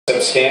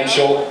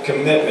substantial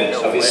commitment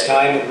of his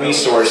time and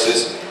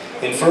resources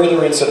in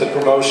furtherance of the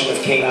promotion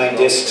of canine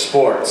disc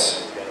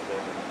sports.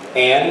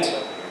 And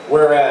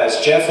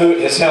whereas Jeff Hoot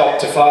has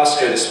helped to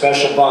foster the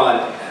special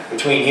bond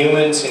between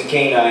humans and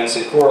canines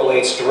that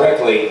correlates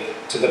directly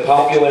to the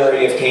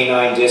popularity of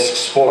canine disc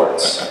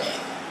sports.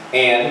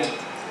 And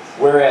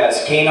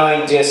whereas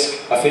canine disc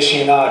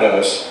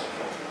aficionados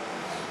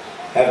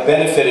have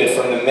benefited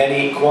from the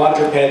many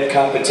quadruped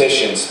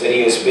competitions that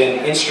he has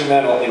been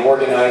instrumental in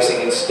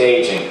organizing and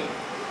staging.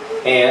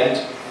 And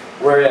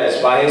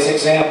whereas by his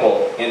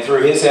example and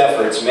through his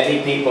efforts,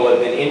 many people have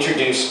been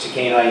introduced to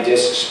canine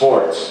disc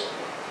sports.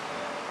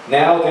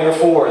 Now,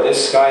 therefore,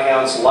 this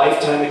Skyhoundz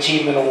Lifetime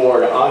Achievement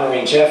Award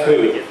honoring Jeff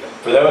Hoot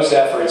for those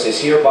efforts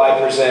is hereby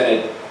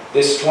presented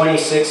this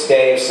 26th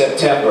day of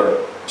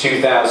September,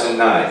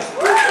 2009.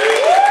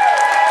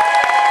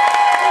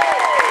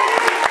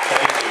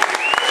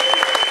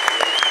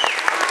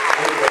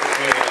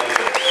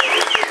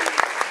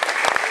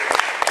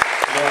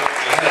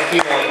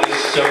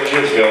 Several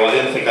years ago, I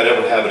didn't think I'd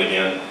ever have it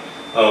again.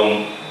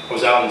 I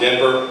was out in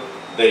Denver.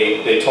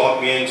 They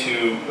talked me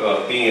into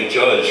being a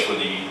judge for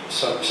the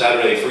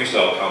Saturday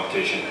freestyle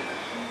competition.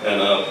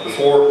 And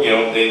before,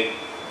 they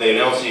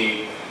announced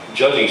the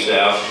judging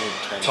staff.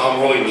 Tom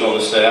Worley was on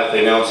the staff.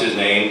 They announced his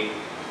name.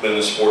 Been in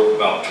the sport for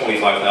about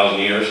 25,000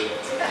 years.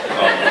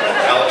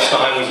 Alex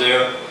Stein was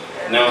there.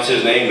 Announced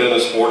his name. Been in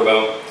the sport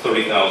about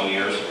 30,000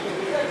 years.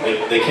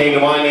 They came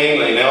to my name,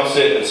 they announced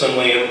it, and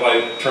suddenly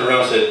everybody turned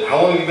around and said,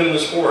 "How long have you been in the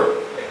sport?"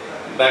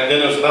 Back then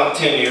it was about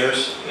 10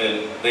 years,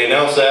 and they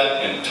announced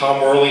that, and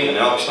Tom Worley and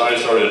Alex Stein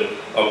started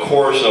a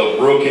chorus of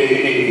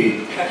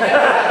 "Rookie."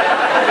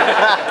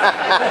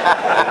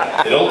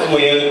 It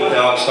ultimately ended with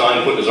Alex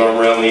Stein putting his arm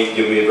around me,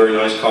 giving me a very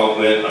nice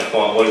compliment. I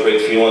thought, what a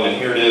great feeling, and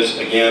here it is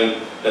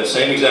again, that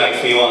same exact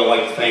feeling. I'd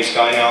like to thank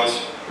Skyhoundz.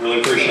 Really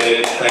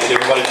appreciate it. Thank you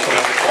everybody for coming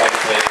out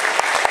to the